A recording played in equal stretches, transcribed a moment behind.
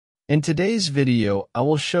In today's video, I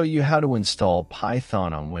will show you how to install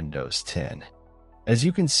Python on Windows 10. As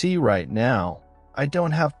you can see right now, I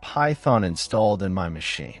don't have Python installed in my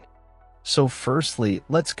machine. So firstly,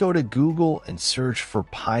 let's go to Google and search for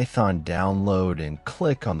Python download and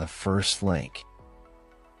click on the first link.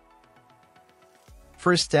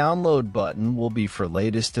 First download button will be for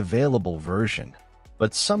latest available version,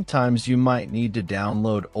 but sometimes you might need to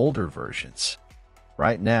download older versions.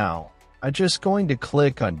 Right now, I'm just going to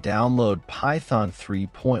click on download Python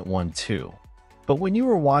 3.12. But when you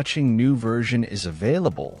are watching new version is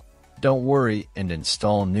available, don't worry and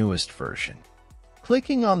install newest version.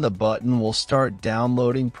 Clicking on the button will start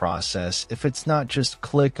downloading process. If it's not, just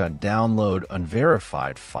click on download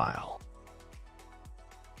unverified file.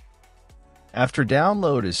 After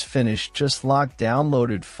download is finished, just lock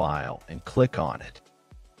downloaded file and click on it.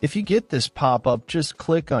 If you get this pop-up, just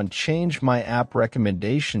click on Change My App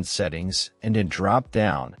Recommendation Settings and in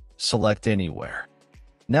drop-down, select Anywhere.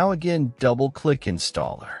 Now again, double-click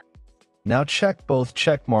Installer. Now check both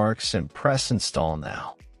check marks and press Install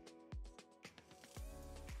Now.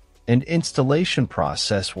 And installation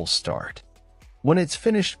process will start. When it's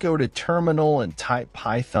finished, go to Terminal and type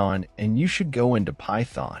Python, and you should go into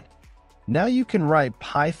Python. Now you can write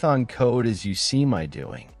Python code as you see my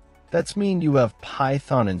doing. That's mean you have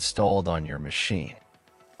Python installed on your machine.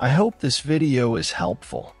 I hope this video is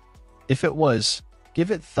helpful. If it was, give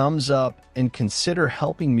it thumbs up and consider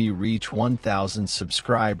helping me reach 1,000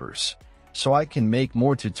 subscribers so I can make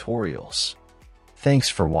more tutorials. Thanks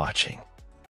for watching.